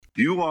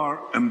You are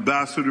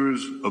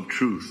ambassadors of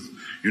truth.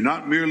 You're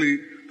not merely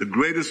the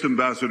greatest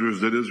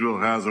ambassadors that Israel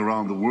has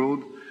around the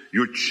world.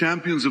 You're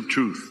champions of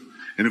truth.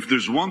 And if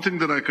there's one thing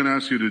that I can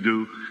ask you to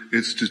do,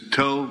 it's to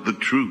tell the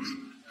truth.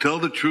 Tell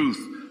the truth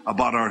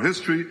about our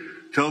history.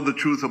 Tell the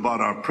truth about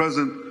our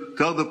present.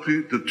 Tell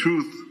the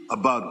truth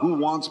about who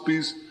wants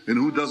peace and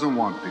who doesn't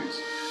want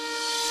peace.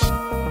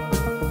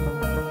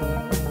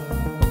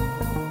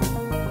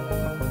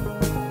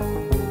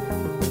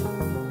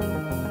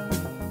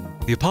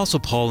 The Apostle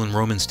Paul in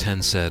Romans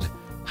 10 said,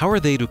 "How are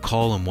they to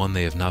call on one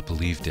they have not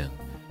believed in?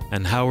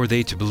 And how are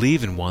they to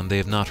believe in one they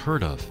have not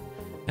heard of?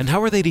 And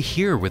how are they to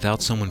hear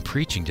without someone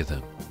preaching to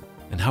them?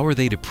 And how are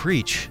they to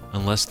preach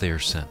unless they are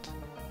sent?"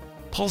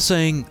 Paul's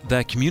saying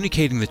that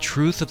communicating the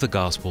truth of the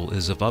gospel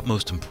is of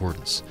utmost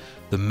importance.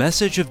 The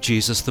message of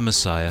Jesus the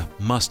Messiah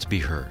must be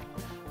heard.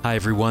 Hi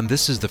everyone,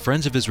 this is the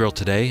Friends of Israel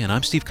Today, and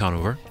I'm Steve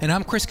Conover. And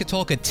I'm Chris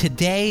Katolka.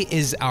 Today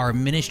is our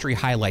Ministry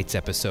Highlights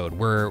episode,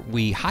 where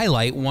we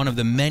highlight one of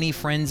the many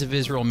Friends of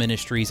Israel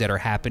ministries that are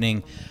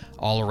happening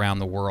all around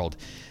the world.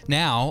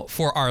 Now,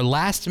 for our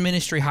last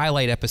Ministry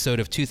Highlight episode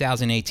of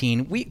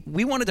 2018,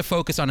 we wanted to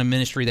focus on a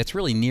ministry that's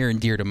really near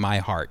and dear to my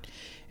heart.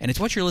 And it's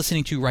what you're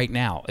listening to right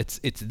now. It's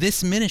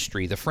this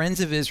ministry, the Friends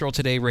of Israel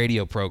Today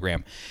radio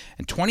program.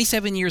 And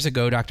 27 years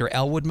ago, Dr.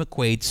 Elwood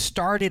McQuaid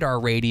started our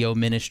radio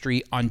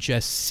ministry on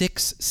just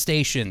 6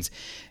 stations.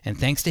 And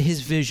thanks to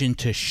his vision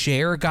to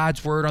share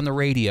God's word on the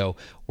radio,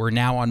 we're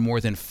now on more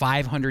than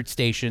 500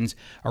 stations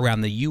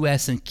around the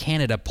U.S. and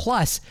Canada,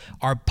 plus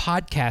our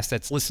podcast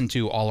that's listened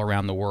to all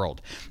around the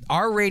world.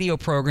 Our radio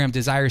program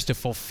desires to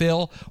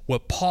fulfill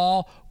what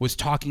Paul was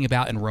talking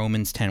about in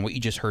Romans 10, what you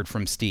just heard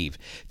from Steve,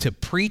 to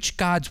preach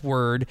God's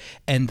word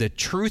and the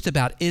truth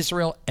about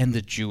Israel and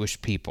the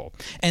Jewish people.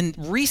 And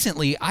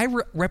recently, I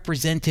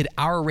represented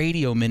our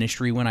radio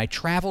ministry when I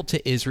traveled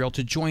to Israel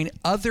to join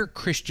other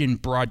Christian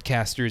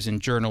broadcasters and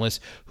journalists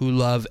who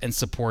love and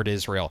support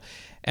Israel.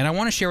 And I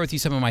want to share with you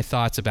some of my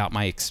thoughts about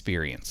my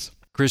experience.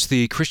 Chris,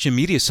 the Christian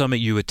Media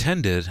Summit you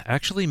attended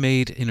actually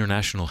made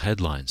international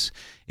headlines.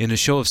 In a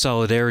show of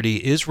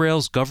solidarity,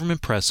 Israel's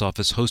government press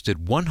office hosted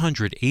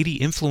 180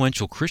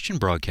 influential Christian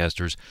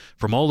broadcasters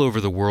from all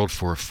over the world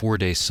for a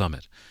 4-day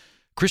summit.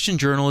 Christian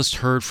journalists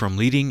heard from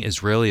leading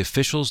Israeli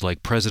officials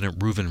like President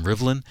Reuven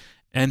Rivlin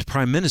and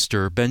Prime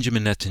Minister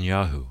Benjamin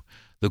Netanyahu.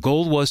 The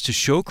goal was to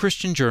show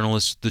Christian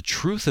journalists the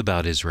truth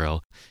about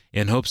Israel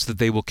in hopes that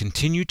they will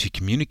continue to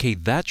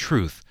communicate that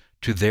truth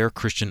to their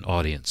Christian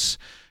audience.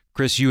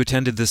 Chris, you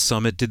attended this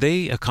summit. Did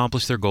they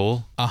accomplish their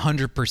goal?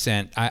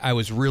 100%. I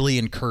was really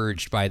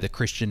encouraged by the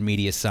Christian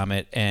Media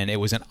Summit, and it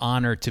was an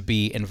honor to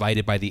be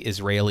invited by the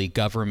Israeli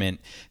government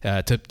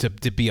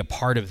to be a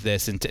part of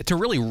this and to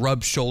really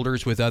rub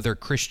shoulders with other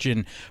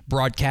Christian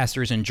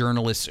broadcasters and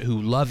journalists who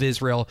love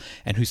Israel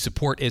and who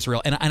support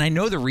Israel. And I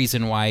know the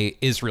reason why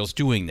Israel's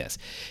doing this.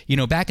 You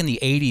know, back in the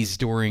 80s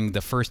during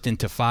the First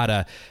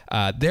Intifada,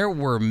 there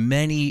were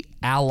many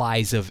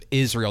allies of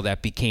Israel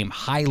that became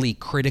highly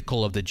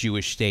critical of the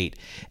Jewish state.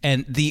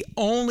 And the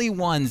only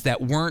ones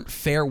that weren't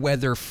fair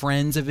weather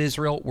friends of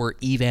Israel were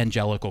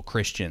evangelical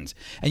Christians.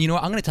 And you know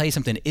what? I'm going to tell you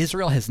something.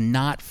 Israel has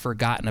not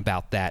forgotten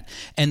about that.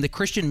 And the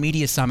Christian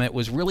Media Summit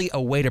was really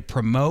a way to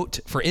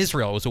promote, for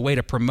Israel, it was a way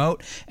to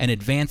promote and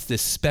advance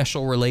this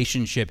special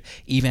relationship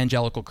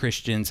evangelical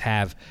Christians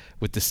have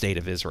with the state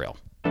of Israel.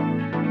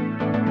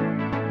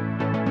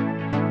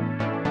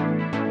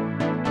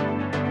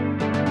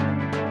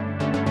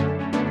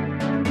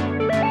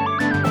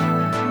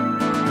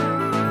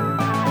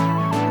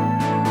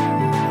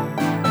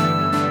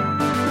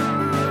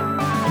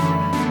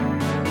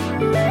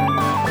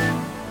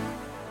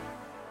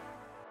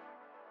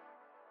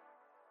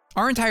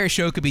 Our entire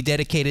show could be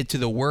dedicated to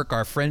the work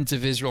our Friends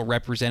of Israel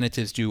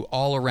representatives do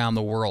all around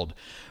the world,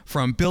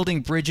 from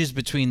building bridges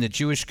between the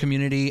Jewish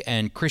community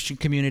and Christian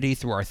community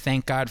through our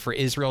Thank God for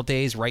Israel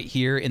days right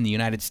here in the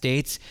United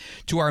States,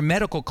 to our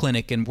medical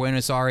clinic in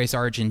Buenos Aires,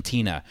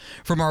 Argentina,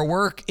 from our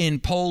work in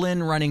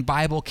Poland running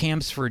Bible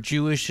camps for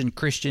Jewish and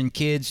Christian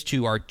kids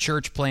to our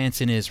church plants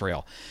in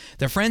Israel.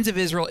 The Friends of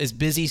Israel is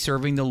busy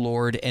serving the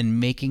Lord and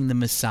making the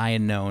Messiah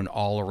known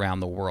all around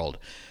the world.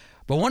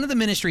 But one of the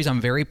ministries I'm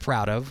very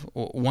proud of,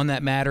 one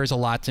that matters a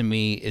lot to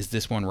me, is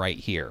this one right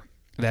here.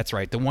 That's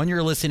right, the one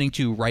you're listening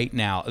to right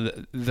now,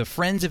 the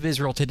Friends of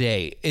Israel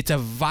Today. It's a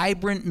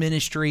vibrant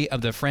ministry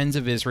of the Friends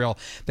of Israel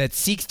that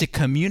seeks to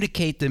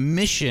communicate the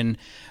mission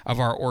of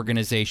our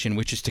organization,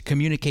 which is to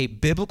communicate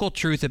biblical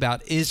truth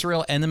about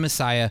Israel and the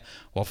Messiah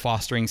while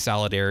fostering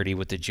solidarity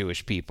with the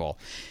Jewish people.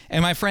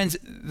 And my friends,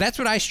 that's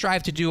what I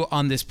strive to do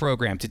on this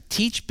program, to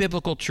teach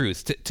biblical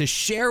truth, to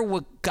share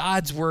what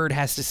God's word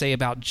has to say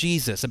about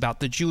Jesus, about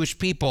the Jewish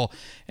people,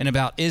 and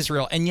about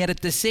Israel. And yet at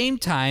the same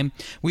time,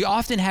 we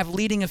often have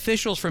leading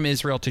officials from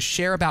Israel to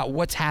share about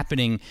what's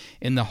happening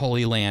in the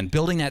Holy Land,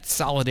 building that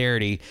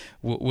solidarity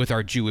with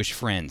our Jewish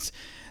friends.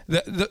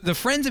 The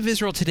Friends of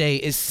Israel Today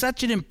is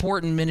such an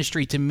important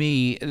ministry to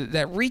me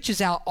that reaches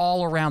out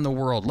all around the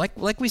world.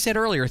 Like we said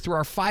earlier, through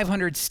our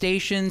 500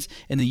 stations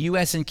in the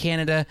U.S. and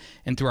Canada,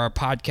 and through our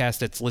podcast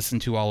that's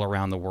listened to all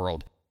around the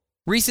world.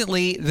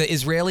 Recently, the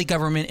Israeli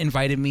government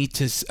invited me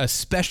to a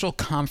special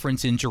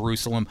conference in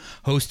Jerusalem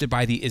hosted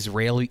by the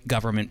Israeli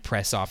government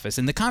press office.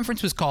 And the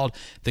conference was called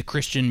the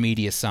Christian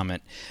Media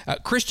Summit.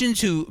 Christians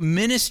who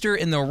minister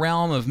in the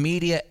realm of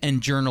media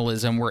and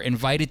journalism were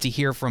invited to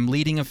hear from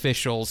leading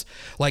officials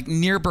like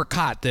Nir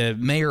Barkat, the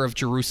mayor of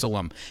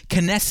Jerusalem,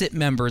 Knesset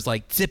members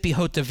like Tzipi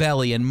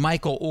Hotovely and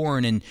Michael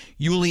Oren and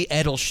Yuli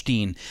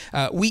Edelstein.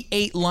 We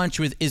ate lunch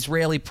with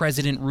Israeli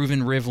President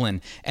Reuven Rivlin,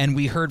 and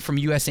we heard from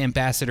U.S.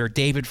 Ambassador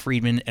David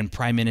Friedman and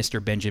Prime Minister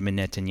Benjamin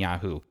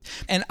Netanyahu.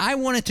 And I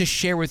wanted to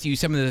share with you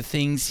some of the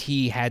things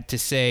he had to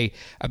say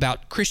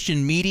about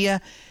Christian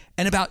media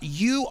and about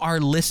you, our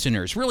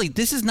listeners. Really,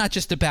 this is not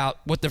just about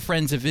what the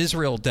Friends of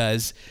Israel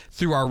does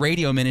through our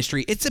radio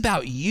ministry. It's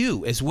about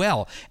you as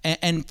well.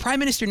 And Prime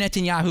Minister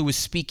Netanyahu was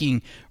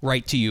speaking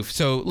right to you.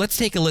 So let's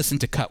take a listen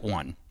to cut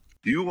one.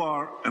 You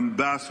are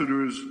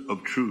ambassadors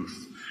of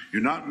truth.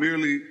 You're not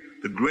merely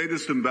the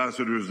greatest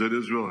ambassadors that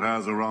Israel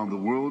has around the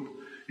world.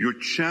 You're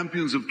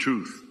champions of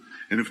truth.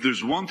 And if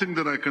there's one thing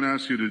that I can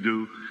ask you to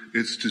do,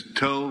 it's to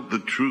tell the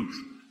truth.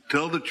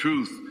 Tell the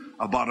truth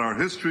about our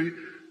history.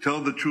 Tell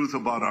the truth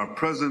about our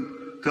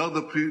present. Tell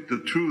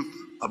the truth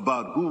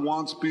about who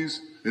wants peace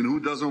and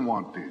who doesn't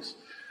want peace.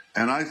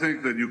 And I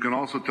think that you can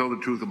also tell the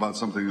truth about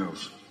something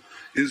else.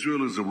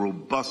 Israel is a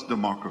robust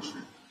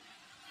democracy.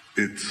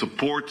 It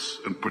supports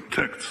and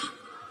protects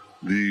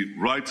the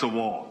rights of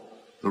all,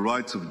 the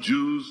rights of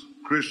Jews,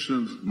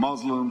 Christians,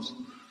 Muslims,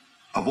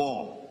 of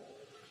all.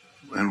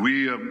 And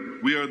we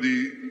are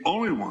the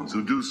only ones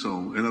who do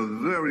so in a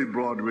very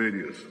broad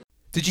radius.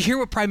 Did you hear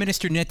what Prime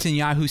Minister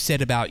Netanyahu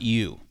said about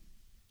you?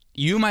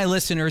 You, my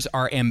listeners,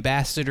 are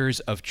ambassadors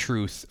of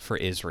truth for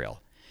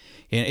Israel.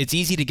 And it's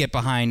easy to get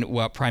behind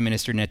what Prime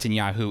Minister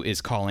Netanyahu is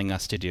calling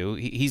us to do.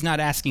 He's not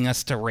asking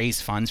us to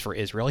raise funds for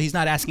Israel. He's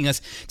not asking us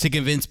to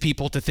convince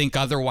people to think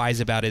otherwise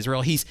about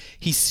Israel.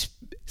 He's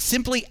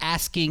simply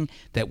asking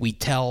that we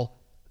tell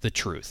the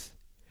truth.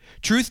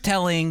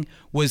 Truth-telling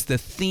was the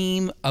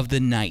theme of the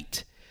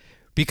night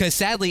because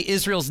sadly,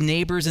 Israel's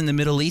neighbors in the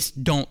Middle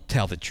East don't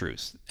tell the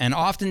truth. And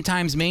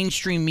oftentimes,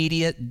 mainstream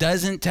media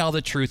doesn't tell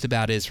the truth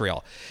about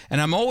Israel.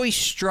 And I'm always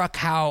struck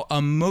how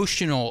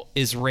emotional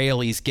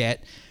Israelis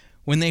get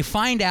when they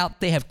find out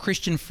they have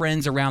Christian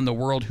friends around the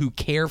world who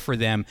care for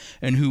them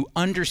and who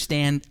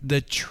understand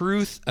the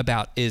truth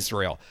about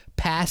Israel,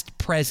 past,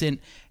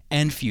 present,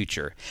 and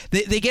future.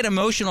 They get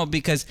emotional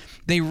because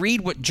they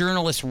read what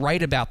journalists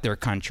write about their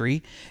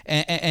country,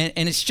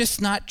 and it's just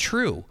not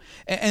true.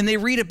 And they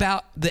read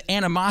about the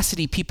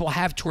animosity people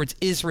have towards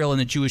Israel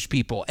and the Jewish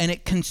people, and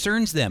it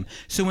concerns them.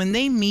 So when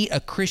they meet a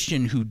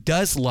Christian who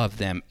does love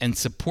them and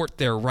support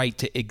their right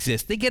to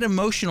exist, they get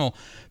emotional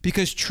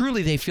because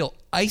truly they feel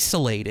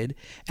isolated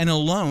and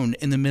alone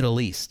in the Middle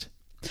East.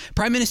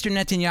 Prime Minister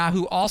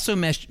Netanyahu also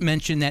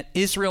mentioned that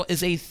Israel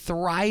is a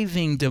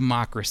thriving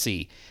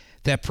democracy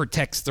that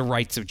protects the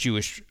rights of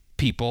Jewish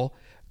people,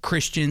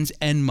 Christians,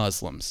 and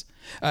Muslims.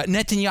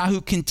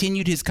 Netanyahu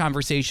continued his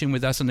conversation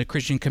with us on the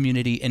Christian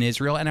community in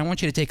Israel, and I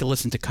want you to take a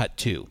listen to cut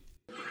two.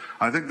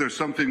 I think there's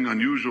something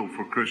unusual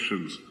for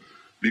Christians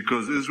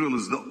because Israel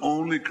is the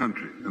only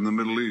country in the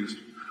Middle East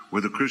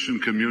where the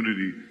Christian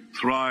community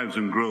thrives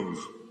and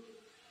grows.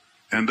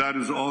 And that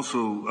is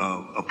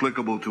also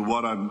applicable to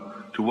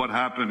what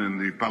happened in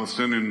the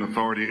Palestinian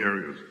Authority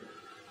areas.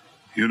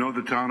 You know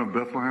the town of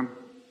Bethlehem?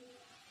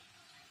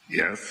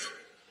 Yes.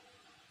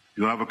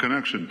 You have a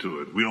connection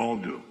to it. We all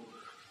do.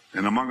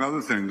 And among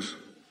other things,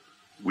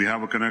 we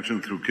have a connection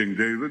through King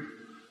David,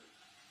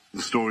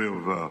 the story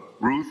of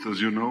Ruth, as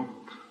you know,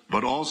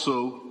 but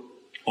also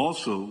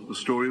the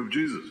story of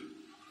Jesus.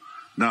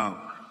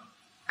 Now,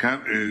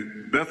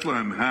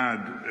 Bethlehem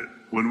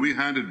when we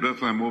handed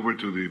Bethlehem over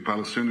to the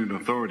Palestinian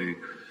Authority,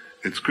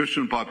 its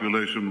Christian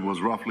population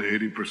was roughly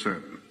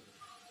 80%.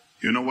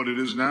 You know what it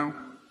is now?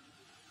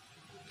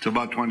 It's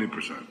about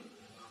 20%.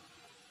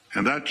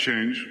 And that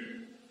change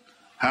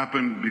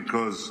happened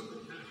because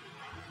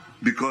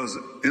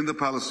in the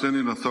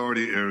Palestinian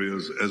Authority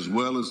areas, as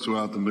well as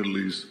throughout the Middle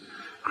East,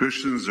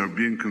 Christians are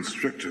being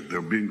constricted, they're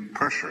being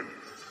pressured.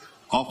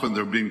 Often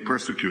they're being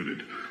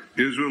persecuted.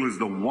 Israel is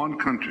the one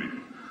country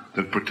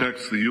that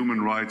protects the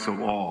human rights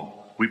of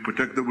all. We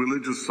protect the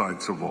religious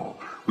sites of all.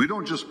 We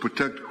don't just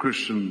protect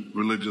Christian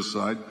religious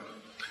side,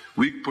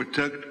 we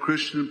protect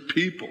Christian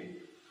people.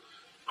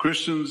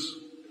 Christians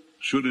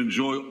should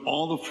enjoy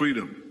all the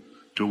freedom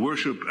to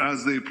worship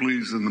as they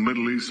please in the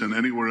Middle East and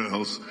anywhere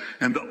else.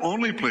 And the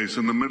only place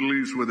in the Middle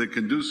East where they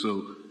can do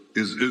so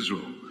is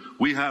Israel.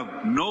 We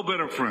have no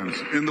better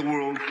friends in the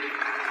world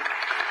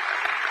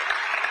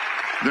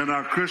than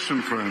our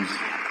Christian friends.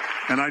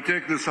 And I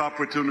take this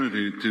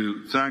opportunity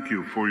to thank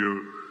you for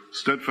your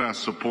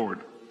steadfast support.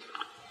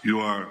 You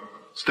are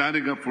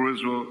standing up for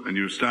Israel and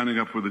you're standing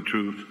up for the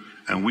truth,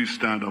 and we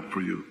stand up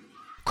for you.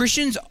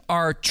 Christians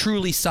are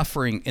truly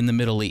suffering in the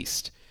Middle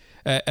East.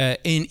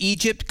 In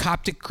Egypt,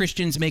 Coptic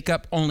Christians make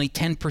up only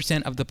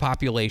 10% of the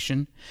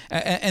population.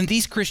 And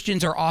these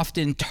Christians are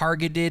often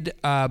targeted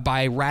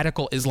by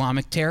radical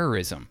Islamic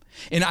terrorism.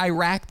 In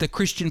Iraq, the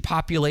Christian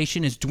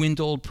population has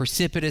dwindled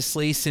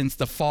precipitously since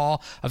the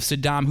fall of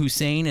Saddam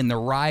Hussein and the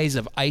rise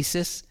of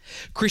ISIS.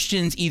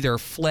 Christians either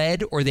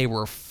fled or they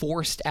were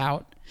forced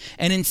out.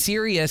 And in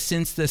Syria,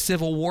 since the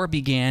civil war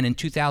began in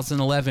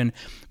 2011,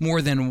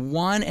 more than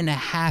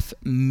 1.5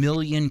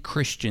 million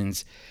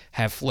Christians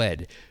have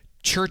fled.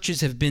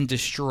 Churches have been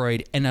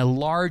destroyed, and a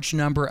large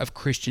number of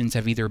Christians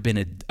have either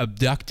been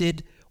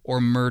abducted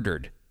or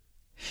murdered.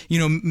 You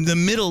know, the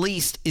Middle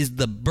East is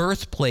the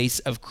birthplace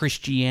of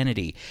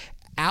Christianity.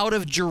 Out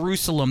of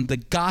Jerusalem, the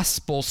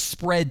gospel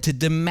spread to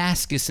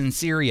Damascus in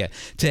Syria,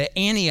 to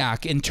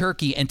Antioch in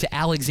Turkey, and to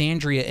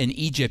Alexandria in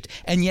Egypt.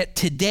 And yet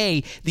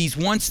today, these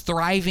once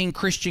thriving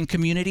Christian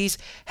communities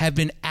have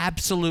been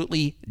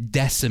absolutely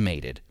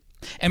decimated.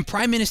 And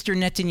Prime Minister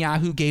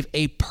Netanyahu gave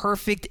a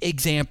perfect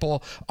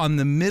example on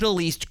the Middle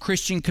East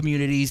Christian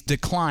community's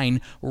decline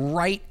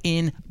right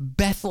in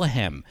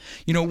Bethlehem.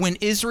 You know, when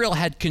Israel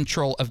had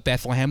control of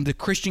Bethlehem, the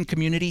Christian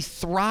community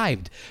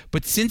thrived.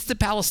 But since the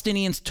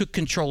Palestinians took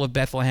control of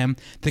Bethlehem,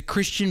 the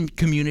Christian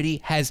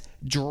community has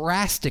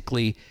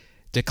drastically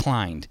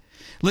declined.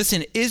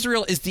 Listen,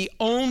 Israel is the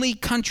only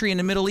country in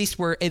the Middle East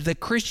where the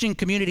Christian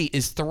community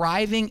is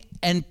thriving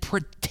and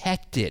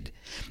protected.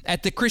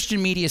 At the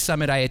Christian Media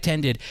Summit I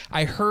attended,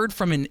 I heard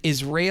from an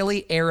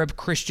Israeli Arab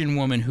Christian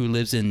woman who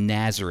lives in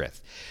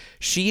Nazareth.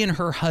 She and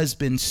her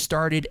husband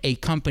started a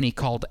company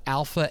called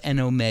Alpha and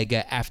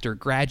Omega after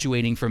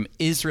graduating from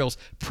Israel's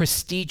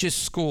prestigious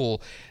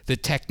school, the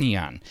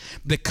Technion.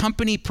 The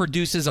company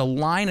produces a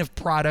line of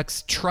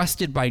products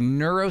trusted by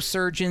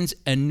neurosurgeons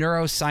and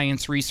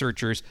neuroscience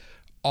researchers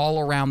all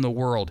around the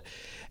world.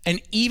 And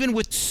even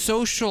with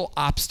social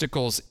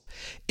obstacles,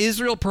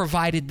 Israel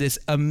provided this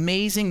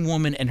amazing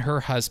woman and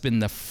her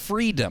husband the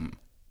freedom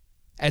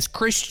as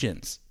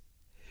Christians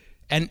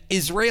and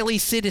Israeli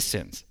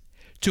citizens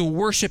to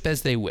worship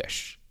as they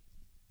wish,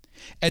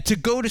 and to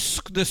go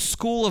to the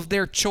school of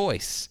their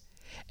choice,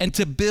 and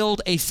to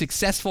build a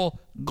successful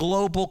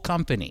global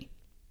company.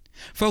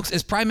 Folks,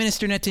 as Prime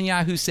Minister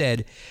Netanyahu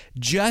said,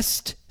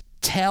 just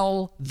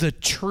tell the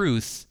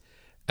truth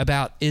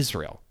about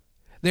Israel.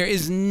 There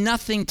is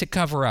nothing to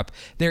cover up.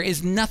 There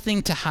is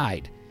nothing to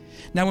hide.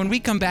 Now, when we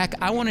come back,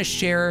 I want to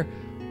share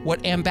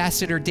what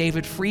Ambassador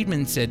David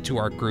Friedman said to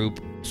our group,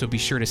 so be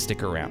sure to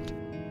stick around.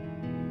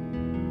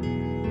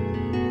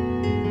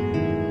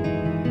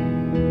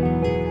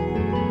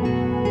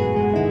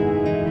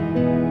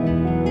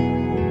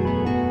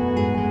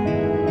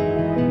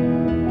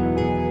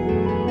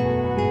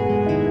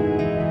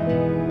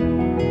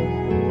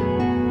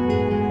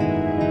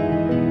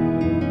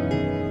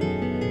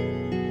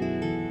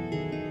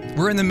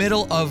 We're in the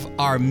middle of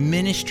our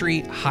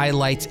Ministry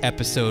Highlights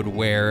episode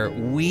where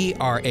we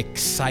are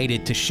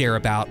excited to share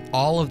about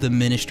all of the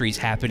ministries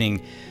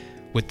happening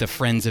with the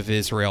Friends of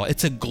Israel.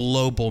 It's a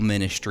global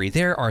ministry.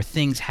 There are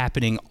things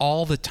happening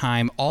all the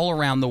time, all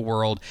around the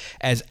world,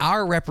 as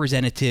our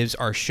representatives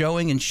are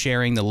showing and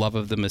sharing the love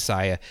of the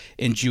Messiah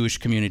in Jewish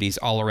communities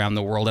all around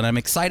the world. And I'm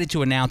excited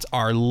to announce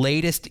our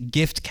latest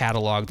gift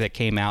catalog that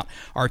came out,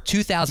 our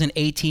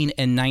 2018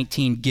 and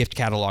 19 gift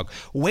catalog.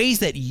 Ways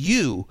that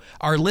you,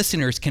 our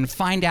listeners, can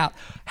find out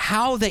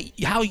how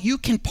you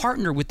can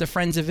partner with the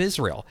Friends of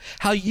Israel,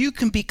 how you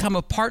can become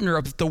a partner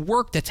of the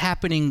work that's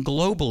happening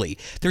globally.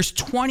 There's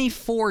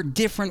 24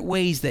 different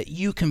ways that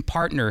you can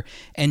partner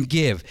and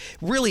give.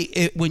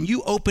 Really, when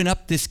you open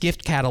up this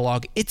gift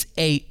catalog, it's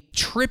a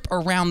trip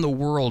around the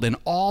world and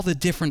all the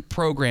different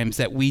programs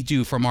that we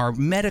do, from our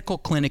medical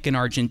clinic in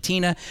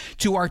Argentina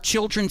to our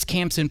children's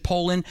camps in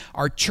Poland,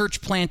 our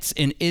church plants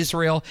in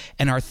Israel,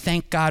 and our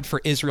Thank God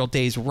for Israel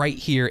days right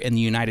here in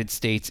the United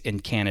States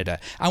and Canada.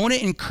 I want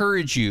to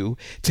encourage you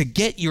to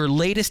get your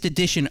latest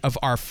edition of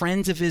our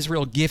Friends of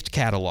Israel gift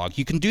catalog.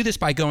 You can do this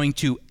by going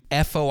to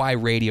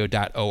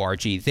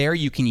foiradio.org. There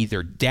you can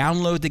either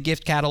download the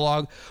gift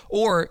catalog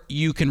or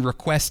you can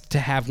request to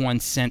have one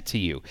sent to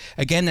you.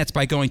 Again, that's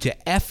by going to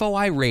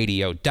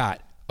foiradio.org.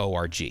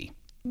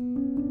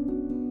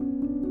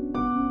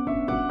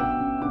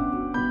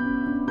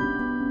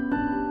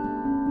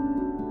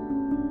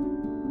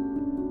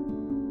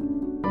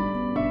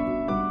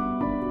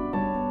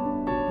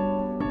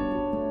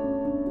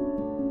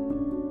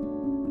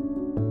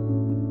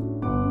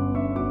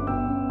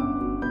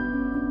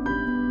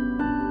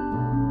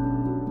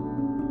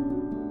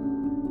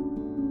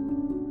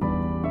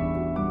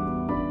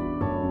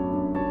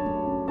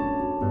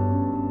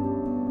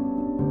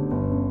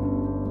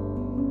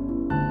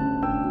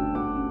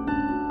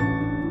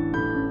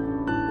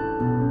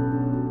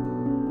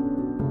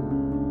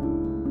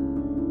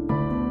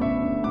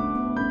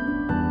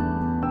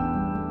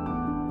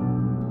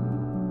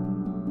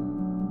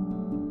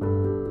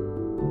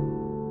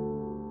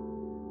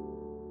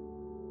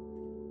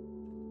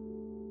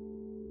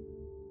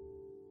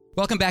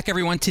 Welcome back,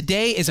 everyone.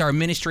 Today is our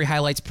Ministry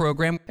Highlights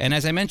program. And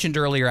as I mentioned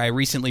earlier, I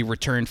recently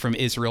returned from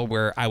Israel,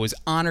 where I was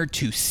honored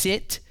to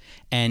sit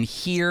and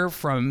hear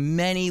from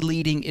many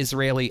leading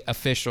Israeli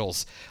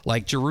officials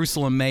like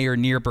Jerusalem Mayor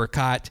Nir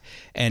Barkat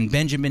and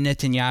Benjamin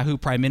Netanyahu,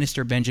 Prime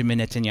Minister Benjamin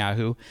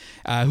Netanyahu,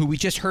 who we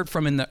just heard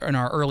from in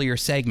our earlier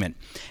segment.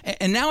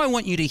 And now I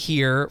want you to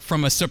hear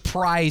from a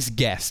surprise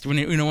guest.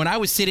 When I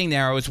was sitting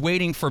there, I was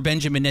waiting for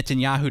Benjamin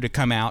Netanyahu to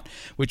come out,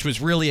 which was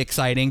really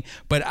exciting,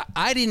 but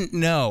I didn't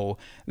know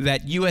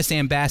that U.S.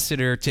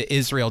 Ambassador to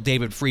Israel,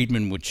 David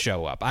Friedman, would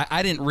show up.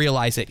 I didn't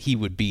realize that he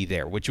would be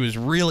there, which was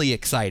really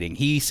exciting.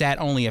 He sat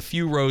only a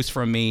few rows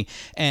from me,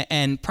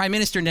 and Prime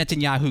Minister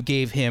Netanyahu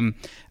gave him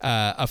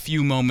a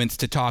few moments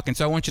to talk. And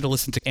so I want you to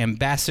listen to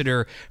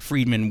Ambassador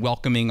Friedman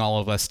welcoming all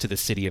of us to the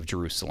city of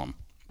Jerusalem.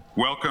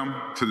 Welcome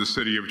to the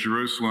city of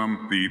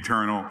Jerusalem, the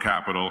eternal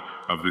capital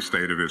of the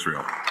state of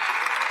Israel.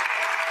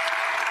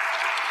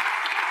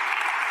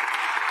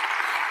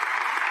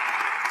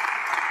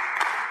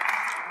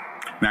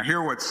 Now,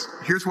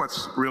 here's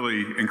what's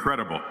really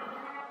incredible.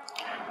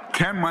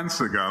 10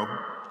 months ago,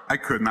 I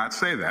could not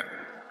say that.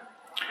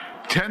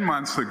 10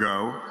 months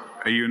ago,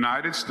 a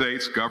United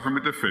States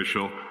government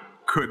official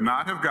could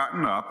not have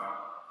gotten up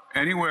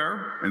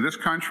anywhere in this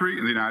country,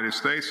 in the United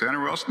States,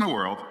 anywhere else in the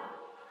world,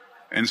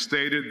 and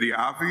stated the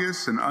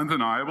obvious and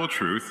undeniable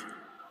truth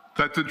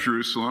that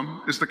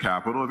Jerusalem is the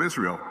capital of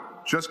Israel.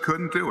 Just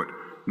couldn't do it.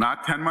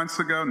 Not 10 months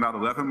ago, not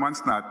 11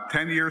 months, not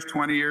 10 years,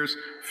 20 years,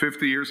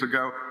 50 years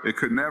ago. It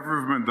could never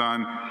have been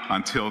done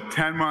until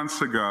 10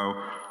 months ago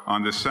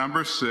on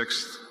December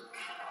 6th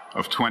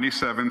of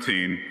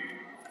 2017,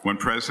 when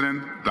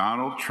President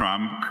Donald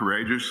Trump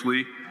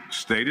courageously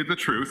stated the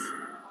truth,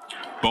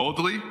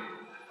 boldly,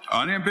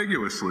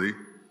 unambiguously,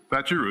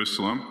 that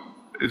Jerusalem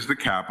is the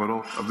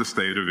capital of the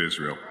state of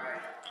Israel.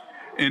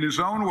 In his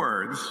own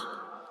words,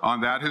 on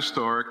that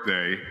historic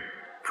day,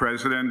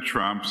 President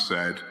Trump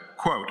said,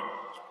 quote,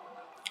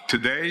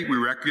 "Today we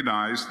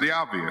recognize the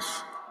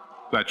obvious,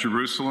 that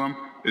Jerusalem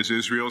is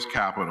Israel's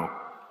capital.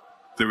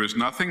 There is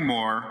nothing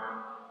more,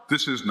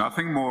 this is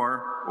nothing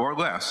more or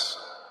less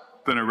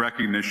than a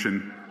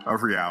recognition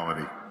of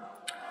reality."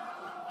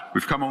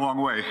 We've come a long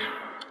way,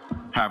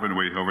 haven't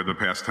we, over the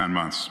past 10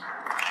 months?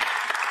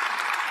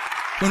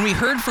 When we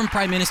heard from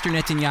Prime Minister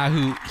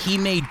Netanyahu, he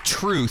made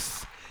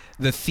truth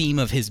the theme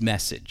of his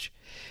message.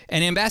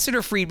 And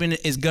Ambassador Friedman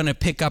is going to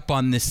pick up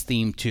on this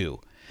theme too.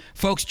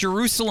 Folks,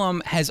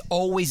 Jerusalem has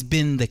always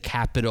been the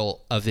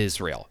capital of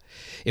Israel.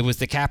 It was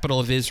the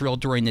capital of Israel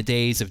during the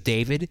days of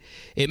David.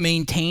 It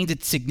maintained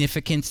its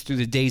significance through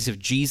the days of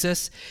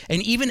Jesus.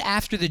 And even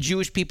after the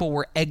Jewish people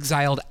were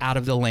exiled out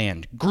of the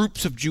land,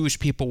 groups of Jewish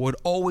people would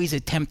always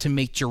attempt to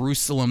make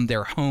Jerusalem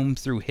their home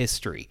through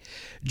history.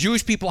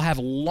 Jewish people have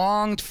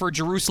longed for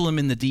Jerusalem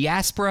in the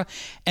diaspora.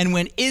 And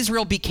when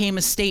Israel became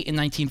a state in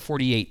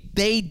 1948,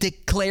 they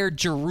declared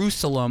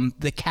Jerusalem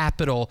the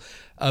capital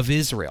of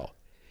Israel.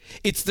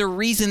 It's the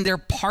reason their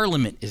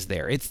parliament is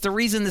there. It's the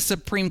reason the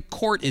Supreme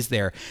Court is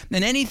there.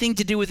 And anything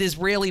to do with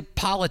Israeli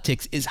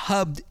politics is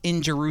hubbed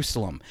in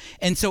Jerusalem.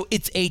 And so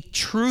it's a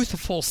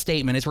truthful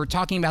statement. As we're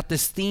talking about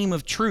this theme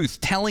of truth,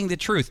 telling the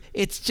truth,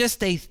 it's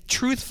just a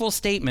truthful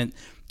statement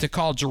to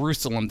call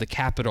Jerusalem the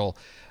capital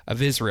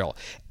of Israel.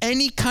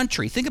 Any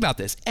country, think about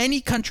this,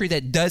 any country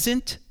that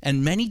doesn't,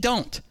 and many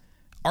don't,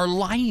 are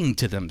lying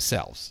to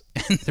themselves.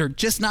 And they're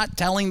just not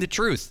telling the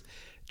truth.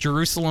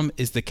 Jerusalem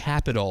is the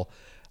capital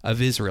of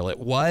Israel. It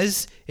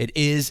was, it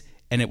is,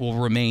 and it will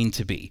remain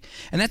to be.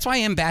 And that's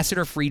why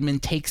Ambassador Friedman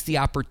takes the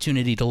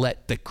opportunity to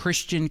let the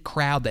Christian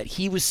crowd that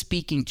he was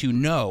speaking to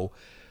know,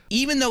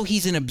 even though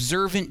he's an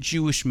observant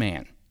Jewish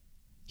man,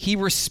 he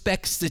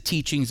respects the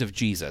teachings of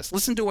Jesus.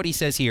 Listen to what he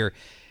says here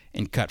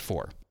in Cut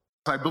 4.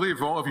 I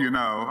believe all of you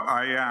know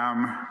I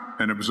am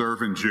an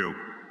observant Jew,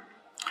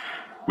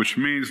 which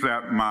means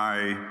that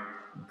my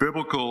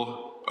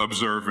biblical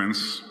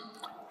observance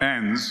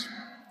ends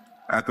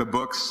at the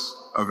books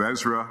of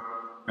Ezra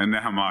and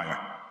Nehemiah.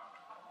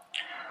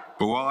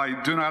 But while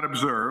I do not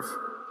observe,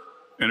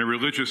 in a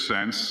religious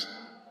sense,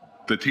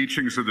 the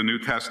teachings of the New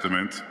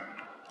Testament,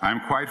 I'm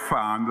quite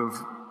fond of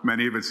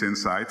many of its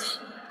insights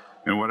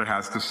and what it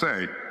has to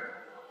say.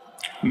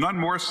 None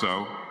more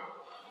so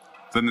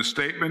than the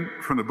statement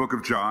from the book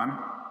of John,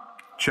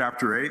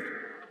 chapter 8,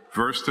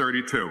 verse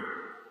 32.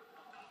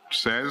 It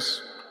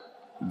says,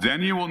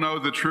 "Then you will know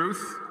the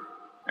truth,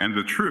 and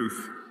the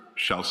truth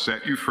shall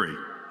set you free."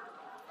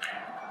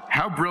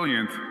 How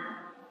brilliant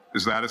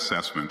is that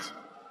assessment?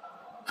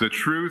 The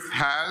truth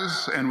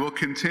has and will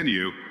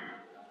continue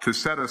to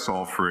set us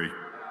all free.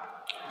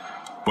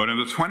 But in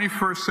the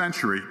 21st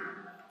century,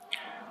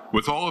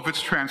 with all of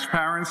its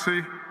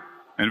transparency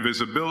and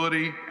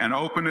visibility and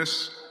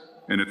openness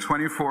in a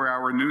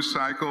 24-hour news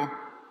cycle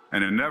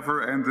and a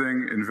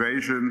never-ending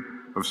invasion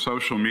of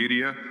social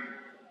media,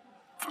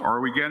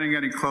 are we getting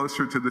any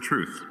closer to the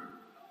truth?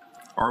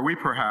 Are we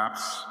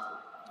perhaps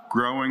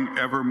growing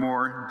ever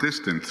more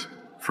distant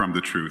from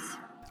the truth?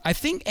 I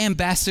think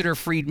Ambassador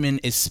Friedman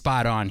is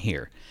spot on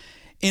here.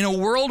 In a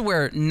world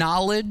where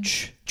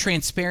knowledge,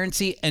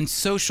 transparency, and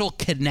social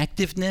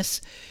connectiveness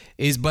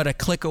is but a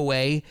click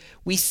away,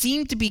 we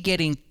seem to be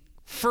getting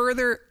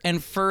further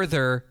and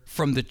further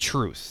from the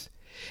truth.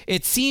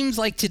 It seems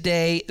like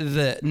today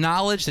the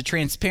knowledge, the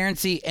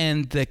transparency,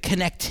 and the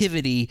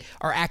connectivity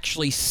are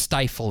actually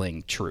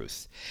stifling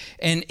truth.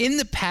 And in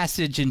the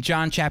passage in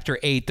John chapter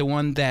 8, the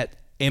one that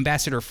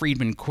Ambassador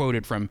Friedman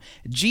quoted from,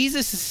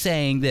 Jesus is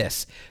saying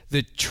this: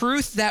 the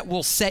truth that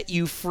will set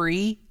you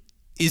free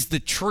is the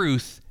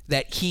truth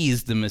that he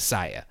is the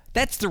Messiah.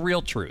 That's the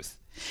real truth.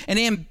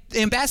 And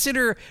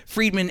Ambassador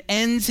Friedman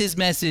ends his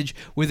message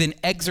with an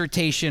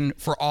exhortation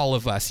for all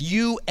of us,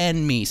 you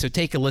and me. So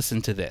take a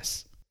listen to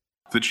this.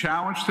 The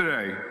challenge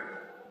today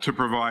to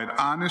provide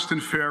honest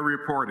and fair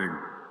reporting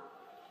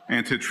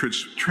and to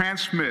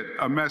transmit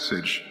a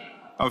message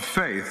of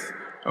faith,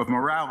 of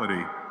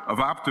morality,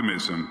 of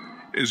optimism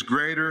is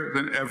greater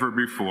than ever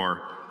before,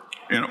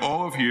 and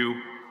all of you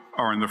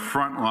are in the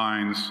front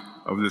lines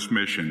of this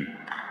mission,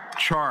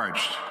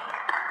 charged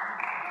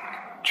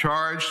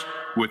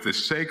with the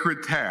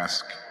sacred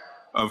task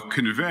of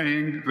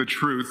conveying the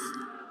truth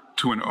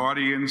to an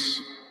audience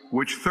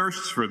which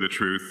thirsts for the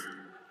truth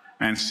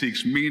and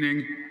seeks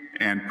meaning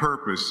and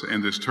purpose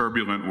in this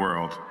turbulent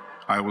world.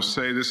 I will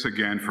say this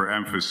again for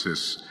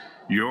emphasis.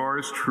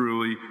 Yours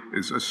truly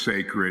is a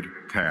sacred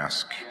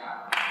task.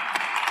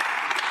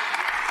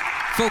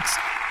 Folks,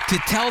 to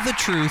tell the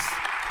truth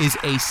is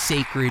a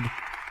sacred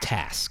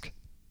task.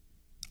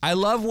 I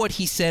love what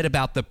he said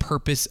about the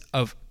purpose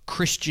of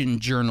Christian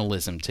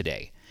journalism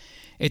today.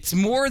 It's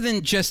more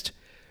than just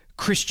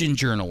Christian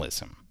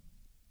journalism.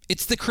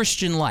 It's the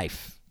Christian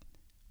life.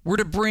 We're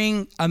to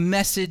bring a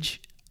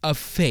message of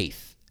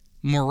faith,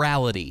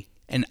 morality,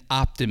 and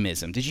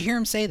optimism. Did you hear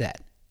him say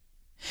that?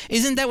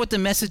 Isn't that what the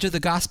message of the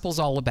gospel is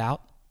all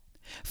about?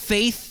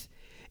 Faith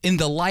in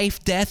the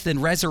life, death,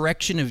 and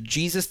resurrection of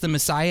Jesus the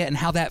Messiah, and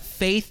how that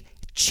faith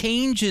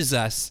changes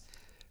us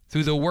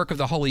through the work of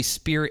the Holy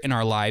Spirit in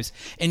our lives,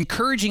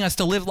 encouraging us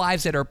to live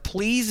lives that are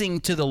pleasing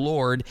to the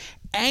Lord,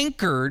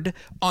 anchored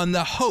on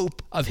the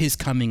hope of his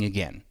coming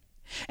again.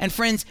 And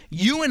friends,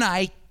 you and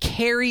I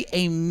carry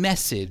a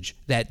message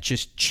that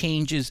just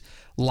changes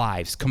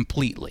lives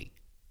completely.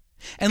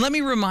 And let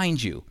me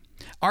remind you,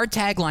 our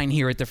tagline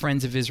here at the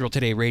Friends of Israel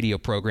Today radio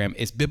program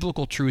is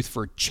biblical truth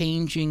for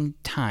changing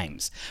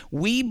times.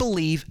 We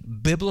believe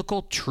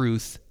biblical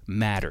truth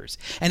matters.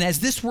 And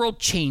as this world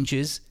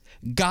changes,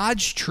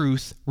 God's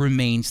truth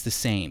remains the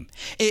same.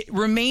 It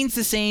remains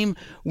the same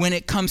when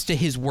it comes to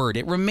his word.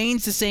 It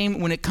remains the same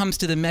when it comes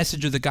to the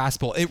message of the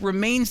gospel. It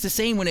remains the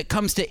same when it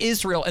comes to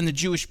Israel and the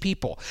Jewish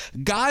people.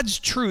 God's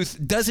truth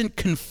doesn't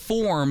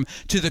conform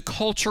to the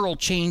cultural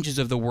changes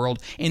of the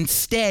world.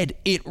 Instead,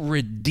 it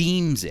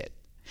redeems it.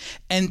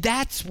 And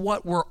that's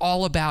what we're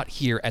all about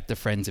here at the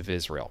Friends of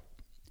Israel.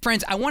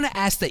 Friends, I want to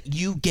ask that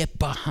you get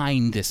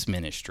behind this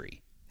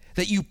ministry,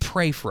 that you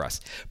pray for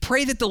us.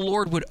 Pray that the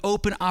Lord would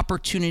open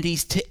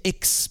opportunities to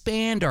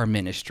expand our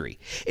ministry.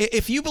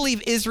 If you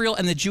believe Israel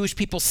and the Jewish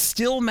people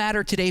still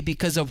matter today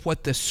because of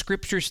what the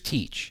scriptures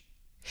teach,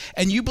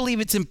 and you believe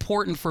it's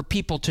important for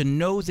people to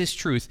know this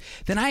truth,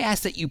 then I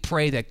ask that you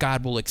pray that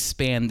God will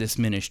expand this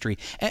ministry.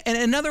 And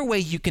another way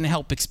you can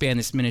help expand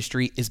this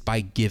ministry is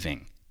by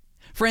giving.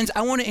 Friends,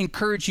 I want to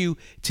encourage you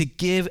to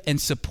give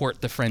and support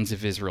the Friends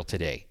of Israel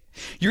today.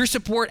 Your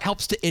support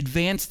helps to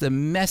advance the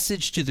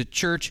message to the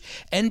church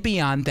and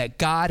beyond that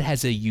God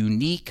has a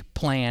unique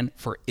plan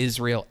for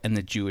Israel and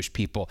the Jewish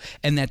people,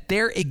 and that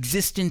their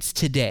existence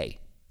today,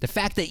 the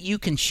fact that you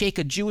can shake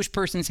a Jewish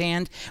person's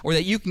hand or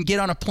that you can get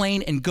on a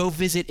plane and go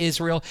visit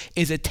Israel,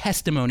 is a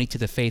testimony to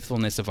the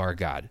faithfulness of our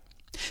God.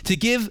 To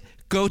give,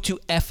 go to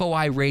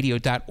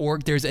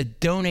foiradio.org. There's a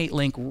donate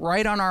link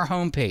right on our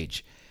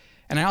homepage.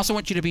 And I also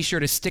want you to be sure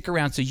to stick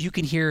around so you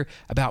can hear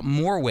about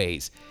more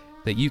ways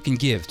that you can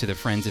give to the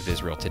Friends of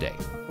Israel today.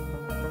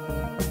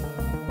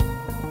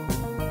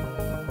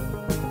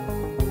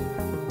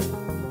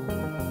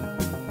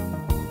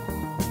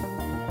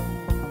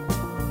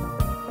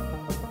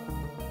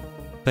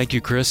 Thank you,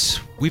 Chris.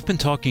 We've been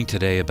talking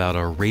today about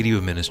our radio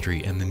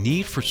ministry and the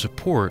need for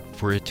support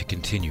for it to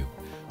continue.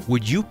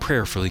 Would you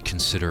prayerfully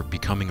consider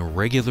becoming a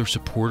regular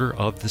supporter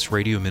of this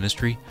radio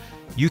ministry?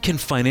 You can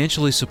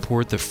financially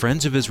support the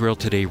Friends of Israel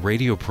Today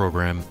radio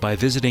program by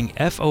visiting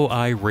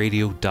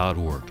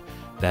foiradio.org.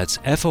 That's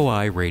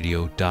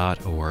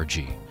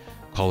foiradio.org.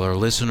 Call our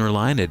listener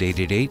line at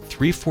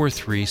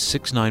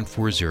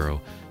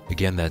 888-343-6940.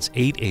 Again, that's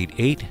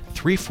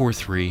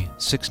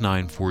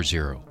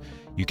 888-343-6940.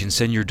 You can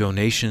send your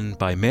donation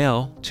by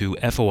mail to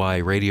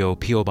FOI Radio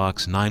P.O.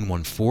 Box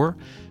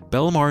 914,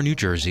 Belmar, New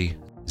Jersey,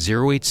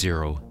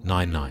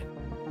 08099.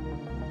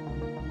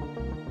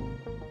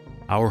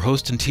 Our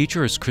host and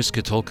teacher is Chris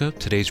Katulka.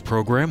 Today's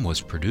program was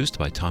produced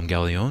by Tom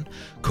Gallione,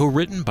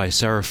 co-written by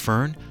Sarah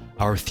Fern.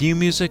 Our theme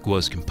music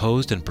was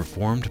composed and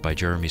performed by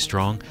Jeremy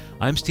Strong.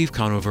 I'm Steve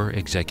Conover,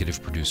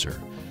 executive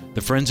producer.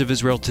 The Friends of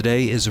Israel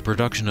Today is a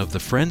production of the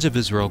Friends of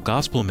Israel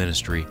Gospel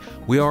Ministry.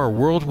 We are a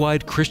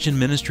worldwide Christian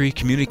ministry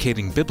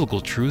communicating biblical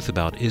truth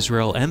about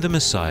Israel and the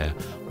Messiah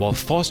while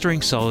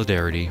fostering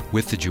solidarity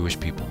with the Jewish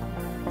people.